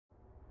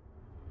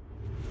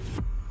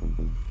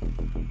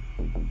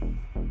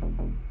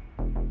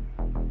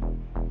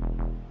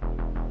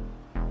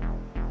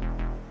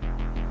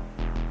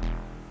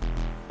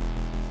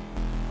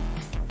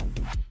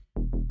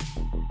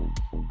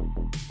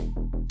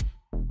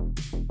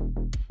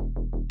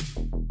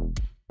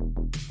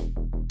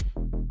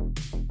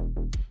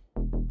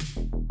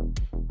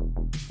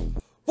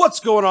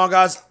What's going on,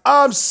 guys?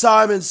 I'm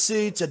Simon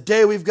C.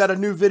 Today we've got a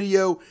new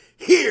video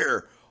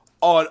here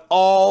on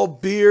All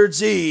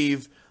Beards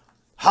Eve,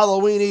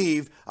 Halloween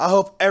Eve. I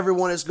hope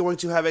everyone is going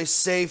to have a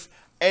safe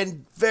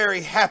and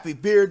very happy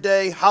Beard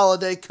Day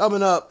holiday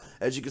coming up.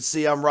 As you can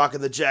see, I'm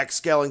rocking the Jack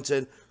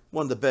Skellington,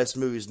 one of the best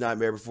movies,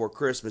 Nightmare Before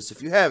Christmas.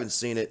 If you haven't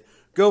seen it,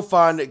 go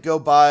find it, go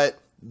buy it.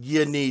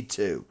 You need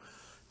to.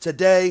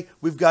 Today,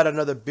 we've got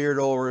another beard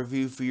oil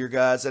review for you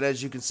guys, and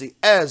as you can see,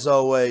 as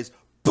always,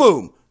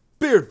 boom!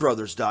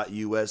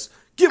 BeardBrothers.us,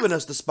 giving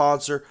us the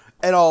sponsor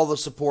and all the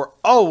support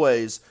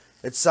always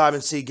at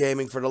Simon C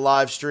Gaming for the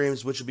live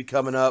streams, which will be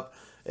coming up.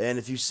 And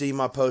if you see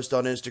my post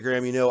on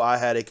Instagram, you know I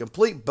had a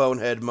complete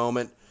bonehead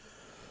moment.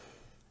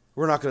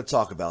 We're not going to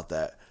talk about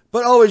that.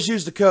 But always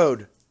use the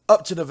code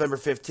up to November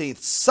 15th.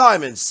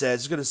 Simon Says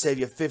it's going to save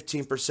you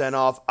 15%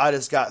 off. I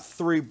just got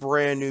 3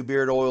 brand new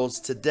beard oils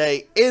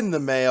today in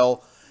the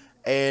mail,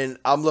 and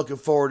I'm looking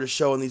forward to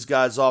showing these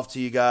guys off to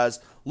you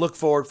guys. Look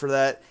forward for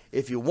that.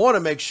 If you want to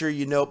make sure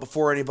you know it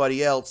before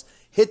anybody else,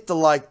 hit the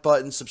like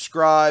button,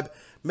 subscribe.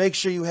 Make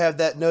sure you have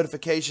that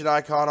notification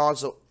icon on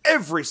so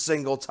every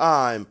single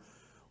time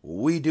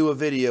we do a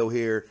video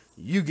here,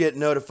 you get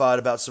notified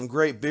about some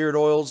great beard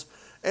oils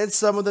and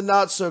some of the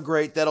not so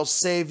great that'll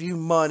save you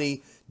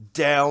money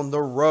down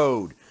the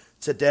road.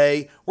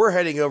 Today, we're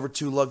heading over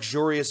to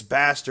Luxurious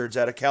Bastards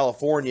out of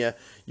California.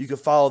 You can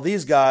follow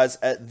these guys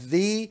at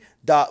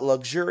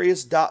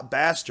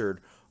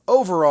the.luxurious.bastard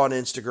over on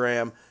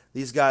Instagram.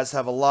 These guys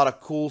have a lot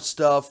of cool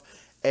stuff,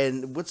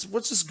 and let's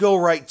just go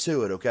right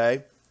to it,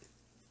 okay?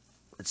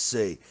 Let's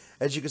see.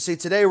 As you can see,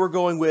 today we're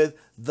going with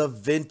the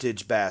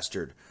Vintage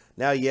Bastard.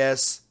 Now,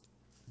 yes,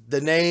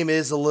 the name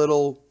is a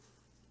little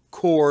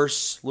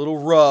coarse, a little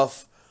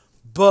rough,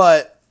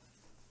 but,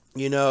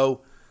 you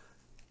know,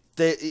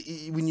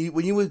 when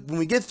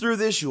we get through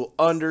this, you'll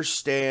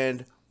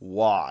understand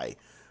why.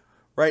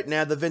 Right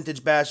now, the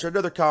Vintage Bastard,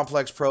 another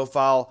complex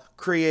profile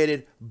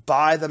created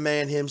by the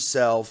man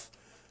himself,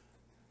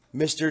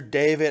 Mr.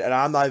 David, and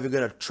I'm not even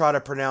going to try to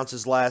pronounce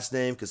his last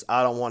name because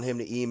I don't want him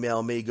to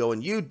email me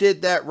going, you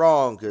did that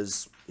wrong,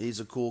 because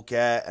he's a cool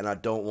cat and I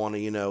don't want to,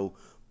 you know,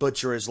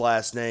 butcher his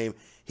last name.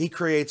 He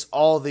creates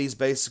all of these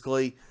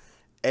basically,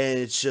 and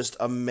it's just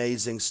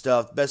amazing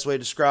stuff. Best way to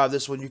describe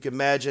this one, you can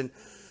imagine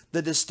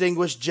the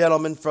distinguished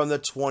gentleman from the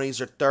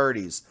 20s or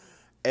 30s.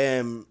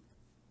 And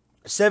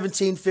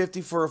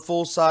 $17.50 for a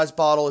full-size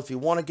bottle. If you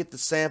want to get the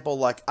sample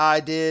like I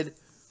did,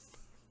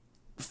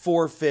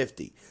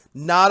 $4.50.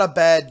 Not a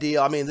bad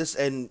deal. I mean, this,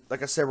 and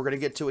like I said, we're going to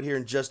get to it here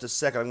in just a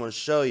second. I'm going to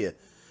show you.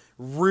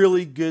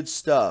 Really good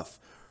stuff.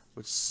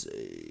 Let's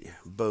see.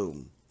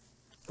 Boom.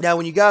 Now,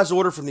 when you guys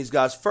order from these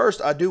guys,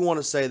 first, I do want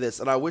to say this,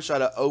 and I wish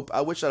I'd have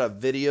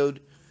videoed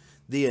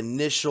the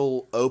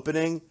initial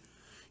opening.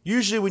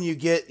 Usually when you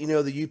get, you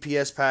know, the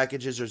UPS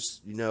packages or,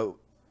 you know,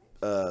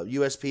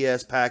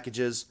 USPS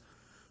packages,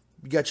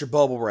 you got your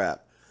bubble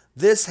wrap.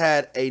 This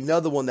had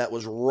another one that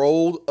was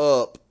rolled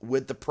up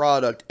with the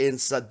product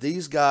inside.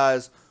 These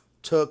guys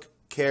took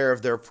care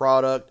of their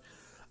product.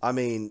 I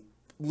mean,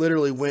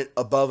 literally went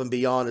above and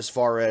beyond as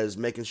far as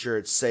making sure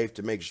it's safe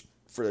to make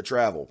for the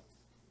travel.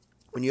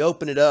 When you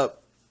open it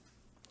up,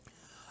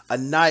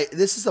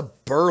 this is a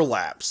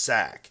burlap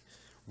sack.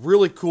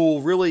 Really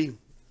cool, really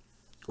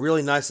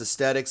nice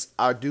aesthetics.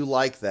 I do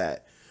like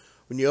that.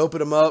 When you open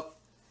them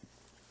up,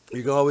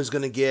 you're always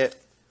going to get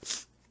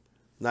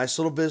nice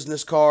little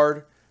business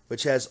card,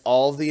 which has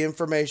all of the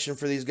information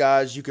for these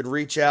guys. You can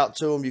reach out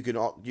to them.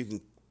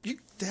 It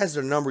has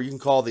their number. You can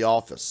call the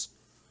office.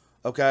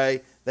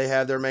 Okay, they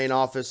have their main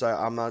office.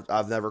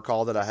 I've never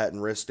called it. I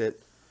hadn't risked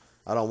it.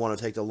 I don't want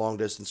to take the long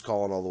distance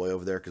calling all the way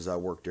over there because I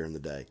work during the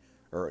day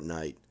or at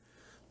night.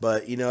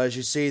 But you know, as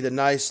you see, the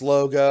nice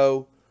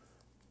logo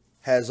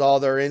has all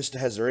their has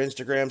their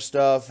Instagram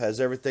stuff, has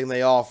everything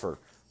they offer.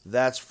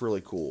 That's really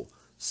cool.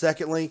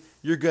 Secondly,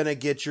 you're gonna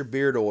get your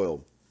beard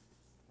oil.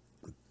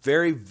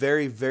 Very,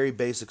 very, very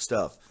basic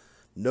stuff.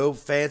 No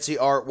fancy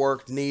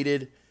artwork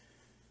needed.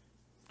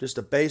 Just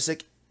a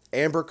basic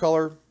amber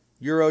color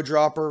Euro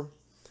dropper.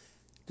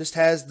 Just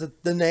has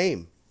the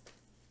name.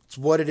 It's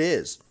what it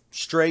is.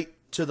 Straight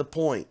to the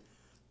point.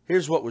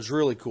 Here's what was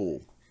really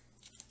cool.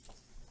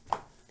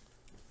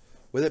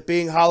 With it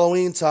being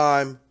Halloween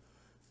time,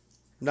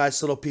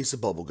 nice little piece of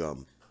bubble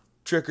gum.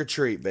 Trick or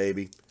treat,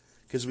 baby.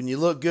 Because when you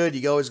look good,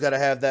 you always got to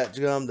have that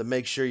gum to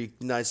make sure you're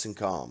nice and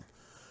calm.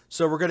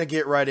 So we're going to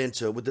get right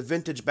into it. With the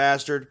Vintage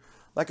Bastard,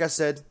 like I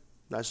said,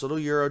 nice little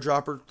Euro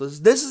dropper.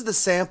 This is the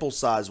sample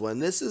size one.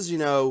 This is, you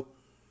know,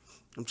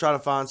 I'm trying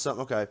to find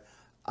something. Okay.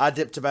 I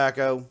dip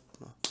tobacco.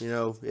 You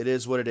know, it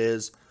is what it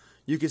is.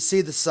 You can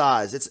see the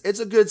size. It's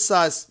a good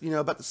size, you know,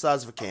 about the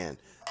size of a can.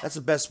 That's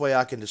the best way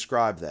I can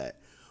describe that.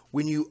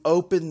 When you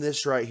open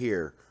this right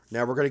here,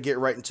 now we're going to get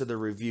right into the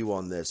review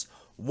on this.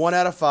 1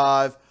 out of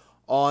 5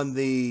 on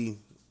the,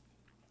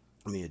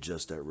 let me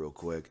adjust that real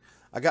quick.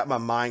 I got my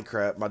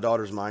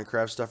daughter's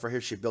Minecraft stuff right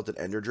here. She built an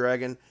Ender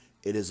Dragon.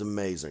 It is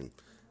amazing.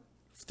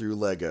 Through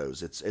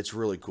Legos. It's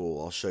really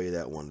cool. I'll show you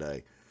that one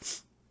day.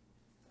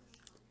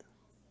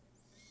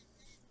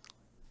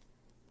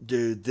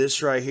 Dude,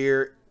 this right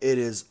here, it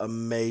is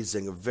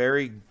amazing.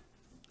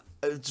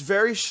 It's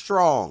very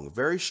strong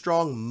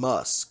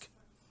musk.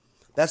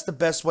 That's the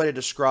best way to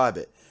describe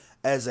it,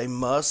 as a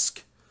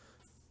musk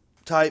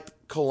type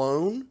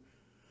cologne.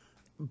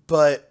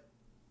 But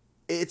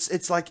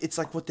it's like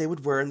what they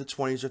would wear in the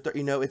 20s or 30s.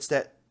 You know, it's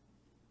that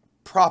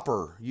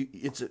proper.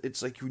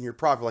 It's like when you're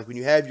proper, like when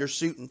you have your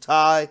suit and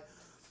tie.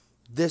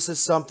 This is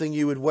something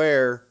you would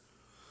wear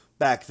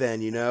back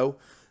then. You know,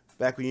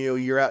 back when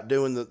you're out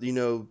doing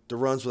the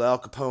runs with Al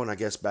Capone. I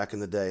guess back in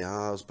the day.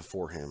 I was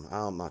before him.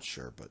 I'm not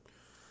sure, but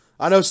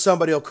I know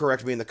somebody will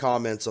correct me in the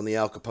comments on the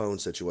Al Capone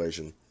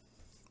situation.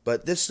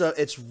 But this stuff,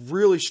 it's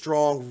really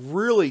strong,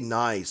 really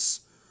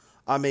nice.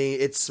 I mean,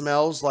 it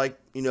smells like,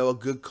 a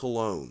good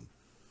cologne.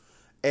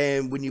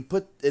 And when you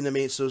put, and I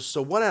mean,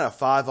 so 1 out of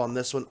 5 on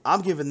this one.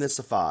 I'm giving this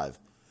a 5.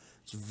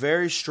 It's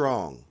very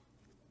strong.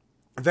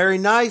 Very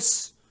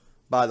nice,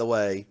 by the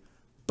way,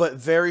 but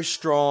very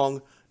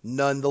strong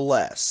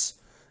nonetheless.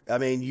 I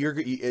mean,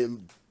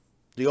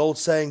 the old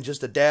saying,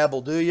 just a dab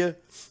will do you.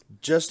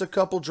 Just a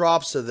couple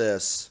drops of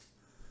this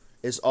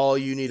is all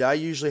you need. I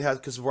usually have,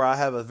 because where I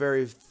have a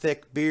very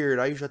thick beard,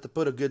 I usually have to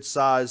put a good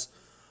size,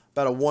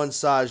 about a 1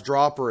 size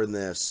dropper in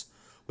this.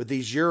 With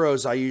these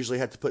Euros, I usually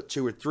have to put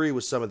 2 or 3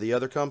 with some of the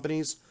other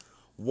companies.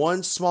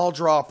 1 small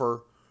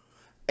dropper,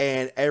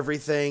 and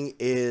everything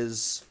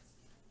is,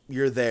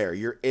 you're there.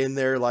 You're in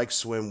there like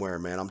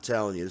swimwear, man. I'm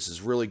telling you, this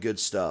is really good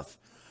stuff.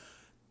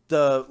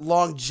 The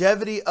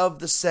longevity of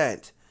the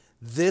scent.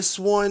 This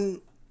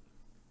one,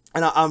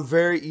 and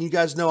you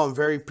guys know I'm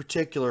very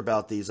particular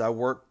about these. I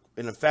work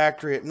in a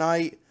factory at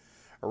night,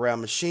 around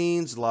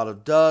machines, a lot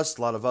of dust,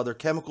 a lot of other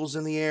chemicals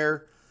in the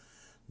air.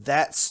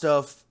 That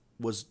stuff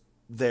was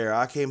there.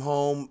 I came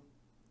home,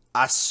 it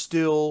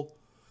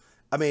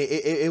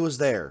was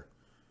there.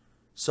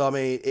 So, I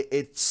mean,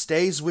 it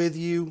stays with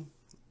you.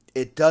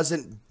 It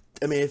doesn't,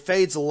 it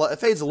fades a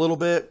little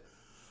bit,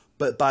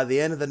 but by the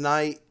end of the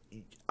night,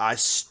 I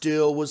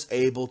still was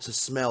able to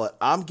smell it.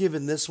 I'm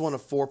giving this one a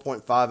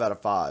 4.5 out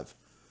of 5.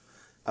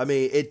 I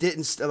mean, it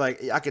didn't,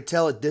 I could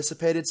tell it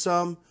dissipated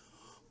some,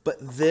 but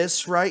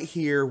this right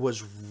here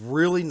was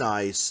really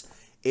nice.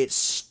 It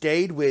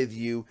stayed with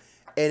you,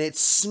 and it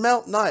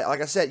smelled nice.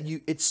 Like I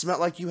said, it smelled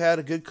like you had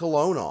a good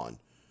cologne on.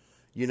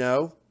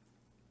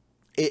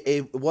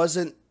 It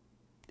wasn't,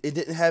 it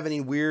didn't have any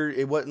weird,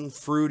 it wasn't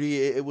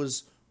fruity. It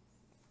was,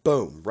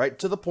 boom, right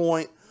to the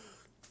point,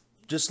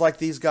 just like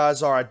these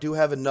guys are. I do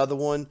have another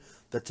one,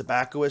 The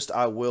Tobaccoist,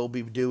 I will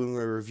be doing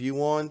a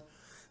review on.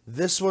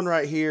 This one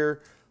right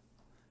here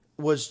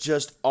was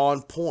just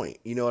on point.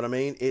 You know what I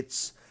mean?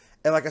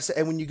 And like I said,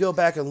 and when you go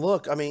back and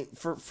look, I mean,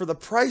 for the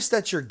price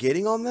that you're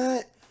getting on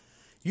that,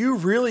 you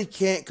really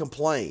can't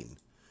complain.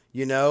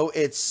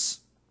 It's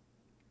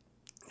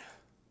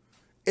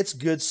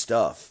good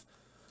stuff.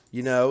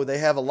 They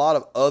have a lot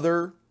of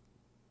other,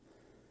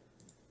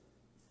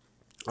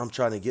 I'm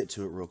trying to get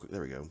to it real quick.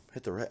 There we go.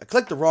 I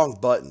clicked the wrong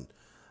button.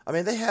 I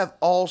mean, they have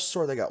all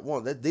sorts. They got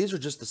one. These are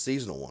just the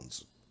seasonal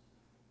ones.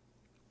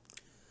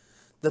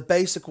 The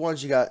basic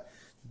ones, you got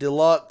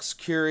deluxe,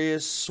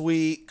 curious,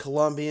 sweet,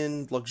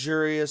 Colombian,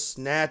 luxurious,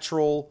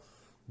 natural,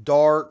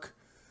 dark,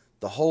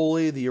 the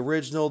holy, the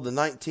original, the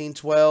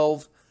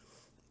 1912.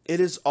 It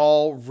is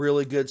all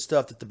really good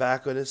stuff. The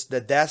Tobacconist,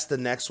 that's the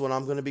next one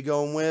I'm going to be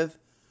going with.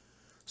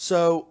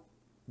 So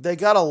they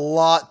got a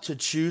lot to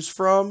choose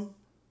from,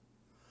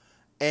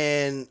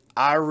 and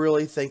I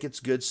really think it's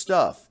good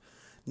stuff.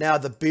 Now,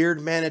 the beard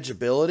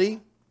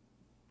manageability,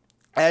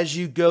 as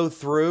you go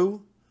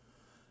through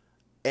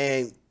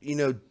and,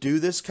 do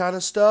this kind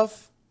of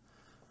stuff.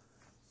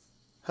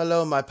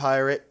 Hello, my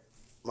pirate.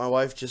 My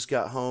wife just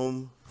got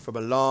home from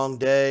a long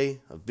day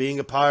of being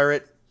a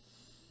pirate.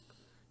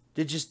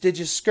 Did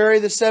you scurry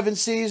the 7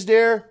 seas,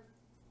 dear?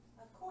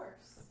 Of course.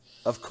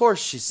 Of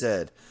course, she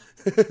said.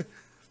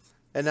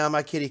 And now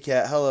my kitty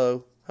cat.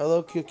 Hello.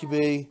 Hello, Cookie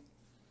Bee.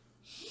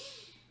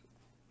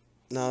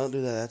 No, don't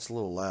do that. That's a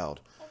little loud.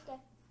 Okay.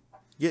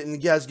 You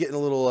guys getting a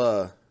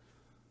little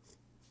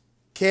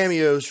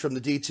cameos from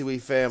the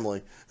D2E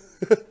family.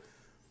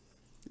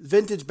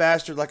 Vintage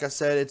Bastard, like I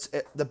said,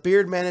 the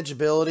beard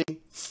manageability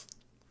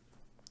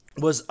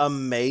was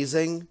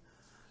amazing.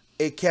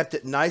 It kept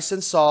it nice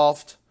and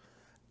soft,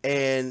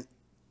 and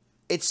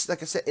it's,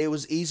 like I said, it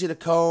was easy to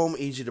comb,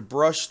 easy to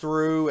brush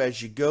through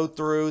as you go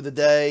through the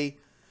day.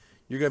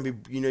 You're going to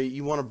be,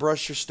 you want to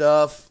brush your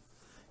stuff,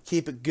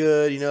 keep it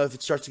good. If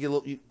it starts to get a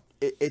little,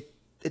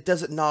 it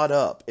doesn't knot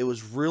up. It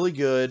was really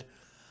good.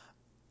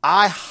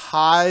 I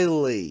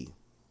highly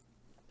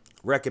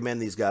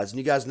recommend these guys. And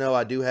you guys know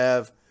I do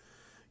have,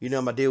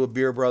 my deal with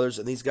Beer Brothers,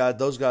 and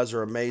those guys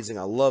are amazing.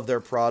 I love their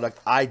product.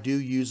 I do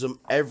use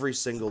them every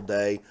single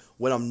day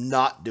when I'm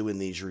not doing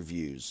these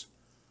reviews.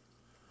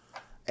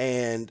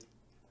 And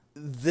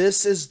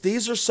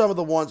these are some of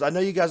the ones. I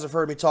know you guys have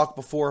heard me talk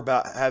before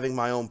about having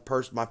my own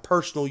my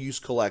personal use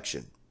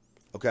collection.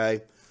 Okay?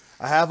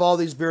 I have all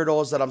these beard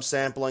oils that I'm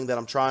sampling, that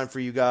I'm trying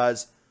for you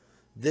guys.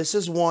 This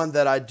is one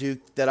that I do,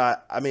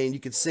 you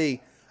can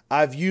see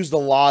I've used a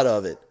lot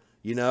of it,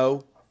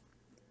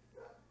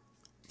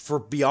 for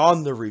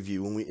beyond the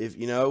review. When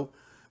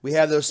we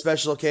have those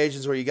special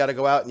occasions where you got to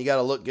go out and you got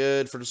to look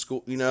good for the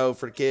school,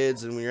 for the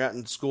kids, and when you're out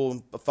in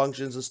school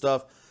functions and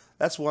stuff,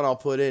 that's one I'll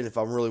put in if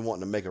I'm really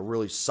wanting to make a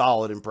really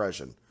solid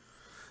impression.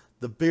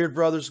 The Beard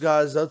Brothers,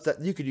 guys, that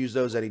you could use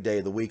those any day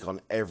of the week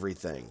on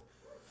everything.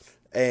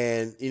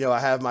 And, I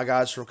have my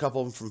guys from a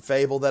couple of them from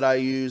Fable that I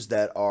use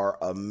that are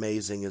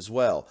amazing as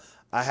well.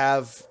 I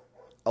have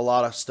a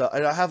lot of stuff,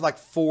 and I have like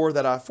 4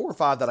 or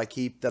 5 that I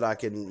keep that I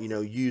can,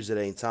 use at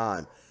any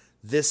time.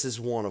 This is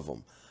one of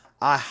them.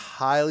 I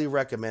highly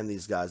recommend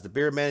these guys. The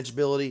beard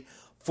manageability,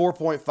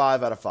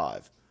 4.5 out of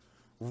 5.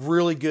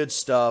 Really good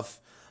stuff.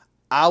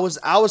 I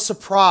was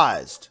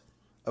surprised,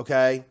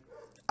 okay?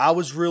 I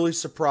was really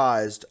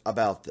surprised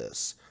about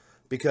this.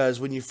 Because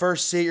when you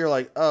first see it, you're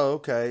like, oh,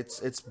 okay,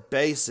 it's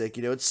basic.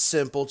 It's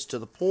simple. It's to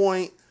the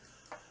point.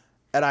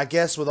 And I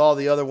guess with all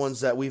the other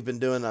ones that we've been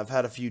doing, I've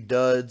had a few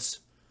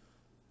duds.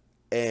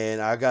 And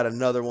I got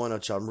another one,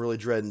 which I'm really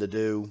dreading to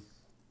do.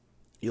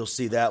 You'll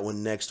see that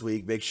one next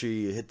week. Make sure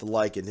you hit the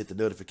like and hit the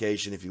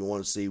notification if you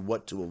want to see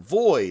what to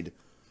avoid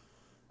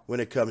when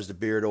it comes to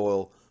beard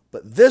oil.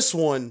 But this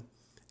one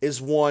is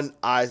one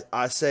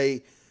I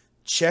say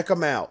check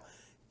them out.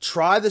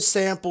 Try the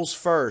samples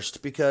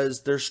first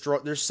because their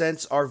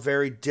scents are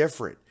very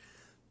different.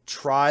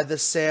 Try the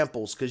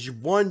samples because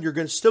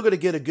you're still going to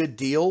get a good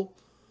deal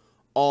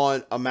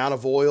on amount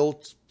of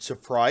oil to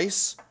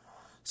price.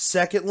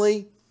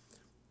 Secondly,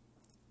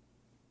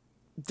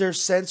 their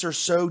scents are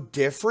so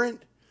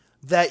different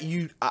that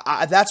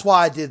that's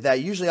why I did that.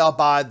 Usually I'll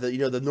buy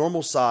the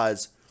normal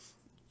size.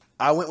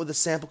 I went with the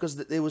sample because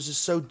it was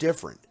just so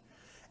different,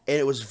 and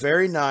it was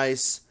very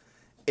nice.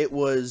 It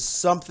was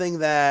something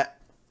that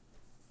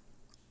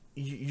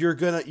you're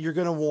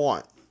gonna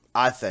want.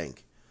 I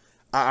think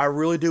I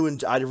really do.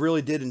 I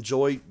really did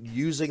enjoy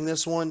using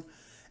this one,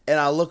 and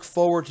I look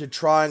forward to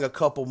trying a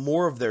couple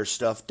more of their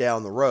stuff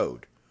down the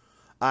road.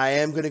 I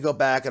am gonna go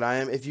back,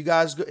 and if you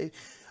guys go,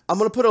 I'm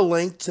gonna put a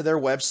link to their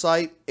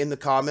website in the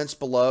comments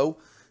below.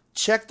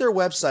 Check their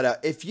website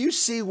out. If you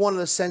see one of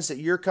the scents that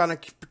you're kind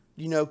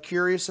of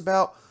curious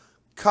about,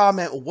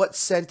 comment what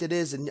scent it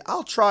is, and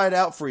I'll try it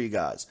out for you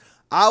guys.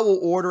 I will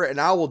order it,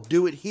 and I will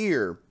do it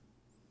here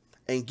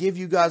and give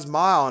you guys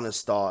my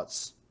honest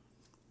thoughts.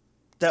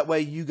 That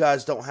way you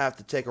guys don't have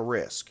to take a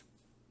risk.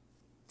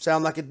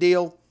 Sound like a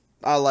deal?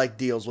 I like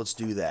deals. Let's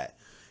do that.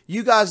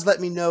 You guys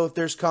let me know if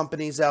there's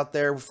companies out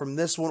there from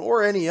this one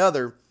or any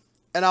other,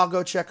 and I'll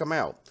go check them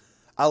out.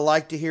 I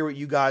like to hear what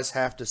you guys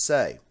have to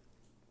say.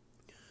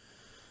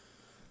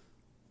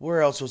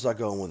 Where else was I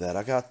going with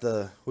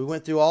that? We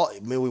went through all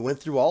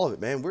of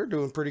it, man. We're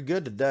doing pretty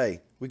good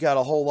today. We got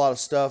a whole lot of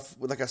stuff.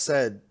 Like I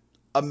said,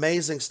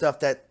 amazing stuff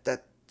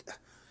that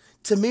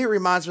to me, it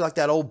reminds me like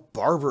that old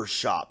barber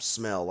shop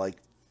smell. Like,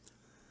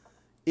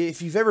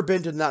 if you've ever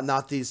been to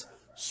not these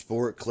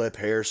sport clip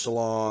hair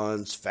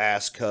salons,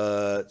 fast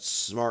cuts,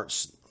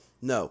 smarts.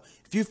 No.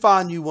 If you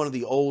find you one of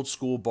the old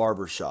school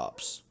barber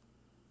shops,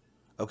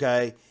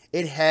 okay,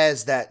 it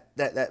has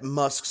that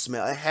musk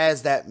smell. It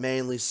has that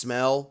manly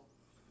smell.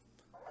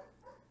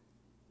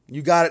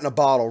 You got it in a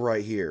bottle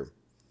right here.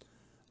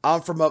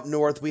 I'm from up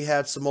north. We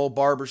had some old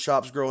barber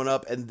shops growing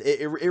up, and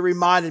it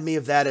reminded me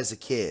of that as a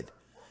kid.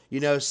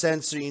 You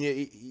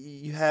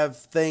have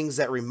things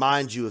that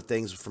remind you of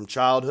things from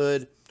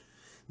childhood.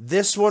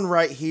 This one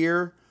right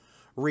here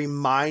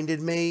reminded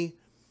me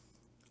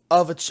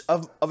of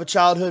a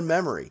childhood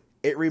memory.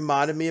 It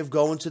reminded me of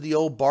going to the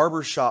old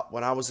barber shop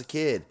when I was a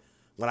kid,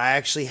 when I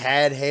actually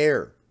had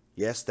hair.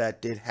 Yes,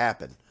 that did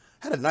happen.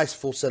 I had a nice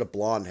full set of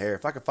blonde hair.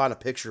 If I could find a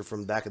picture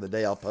from back in the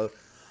day, I'll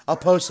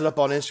post it up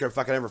on Instagram if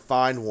I can ever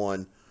find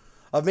one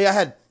of me. I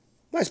had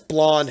nice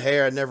blonde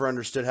hair. I never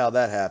understood how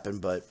that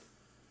happened, but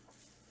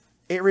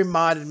it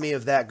reminded me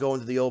of that, going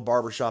to the old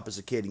barber shop as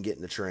a kid and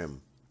getting the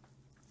trim.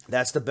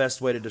 That's the best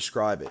way to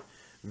describe it.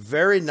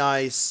 Very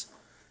nice,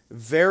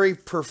 very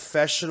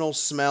professional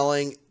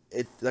smelling.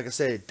 Like I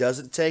said, it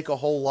doesn't take a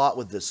whole lot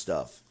with this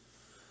stuff.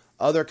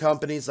 Other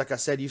companies, like I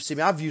said, you've seen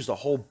me, I've used a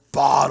whole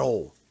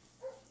bottle.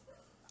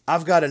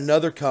 I've got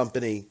another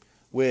company,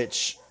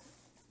 which,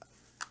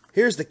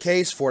 here's the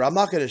case for it. I'm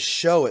not going to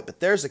show it, but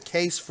there's a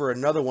case for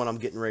another one I'm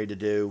getting ready to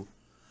do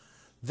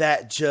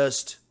that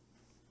just,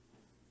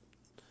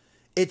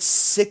 it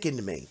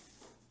sickened me.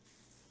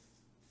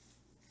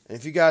 And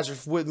if you guys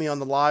are with me on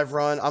the live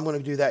run, I'm going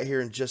to do that here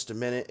in just a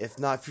minute. If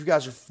not, if you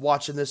guys are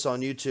watching this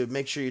on YouTube,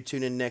 make sure you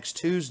tune in next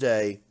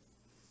Tuesday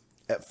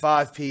at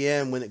 5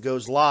 p.m. when it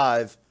goes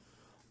live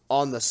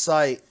on the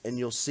site, and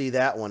you'll see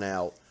that one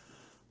out.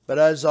 But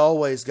as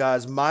always,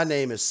 guys, my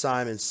name is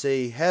Simon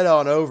C. Head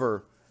on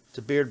over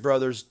to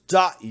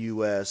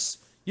beardbrothers.us.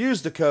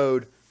 Use the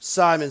code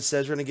Simon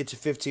Says. We're going to get you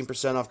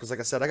 15% off because, like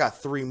I said, I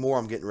got 3 more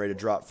I'm getting ready to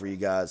drop for you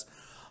guys.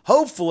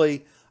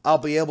 Hopefully, I'll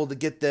be able to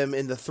get them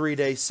in the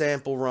 3-day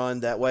sample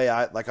run. That way,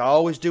 like I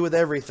always do with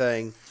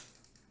everything,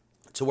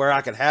 to where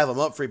I can have them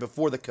up for you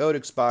before the code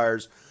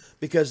expires,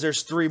 because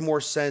there's 3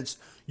 more scents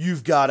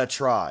you've got to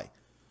try.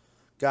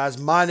 Guys,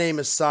 my name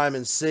is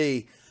Simon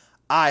C.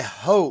 I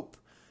hope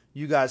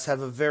you guys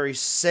have a very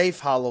safe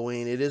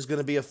Halloween. It is going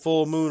to be a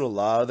full moon. A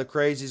lot of the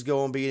crazies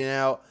going to be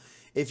out.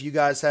 If you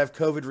guys have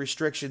COVID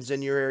restrictions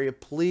in your area,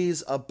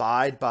 please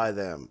abide by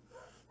them.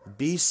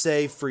 Be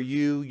safe for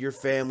you, your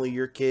family,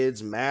 your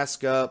kids.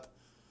 Mask up.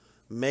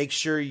 Make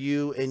sure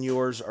you and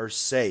yours are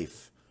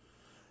safe.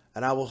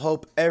 And I will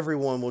hope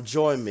everyone will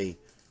join me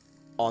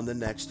on the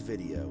next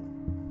video.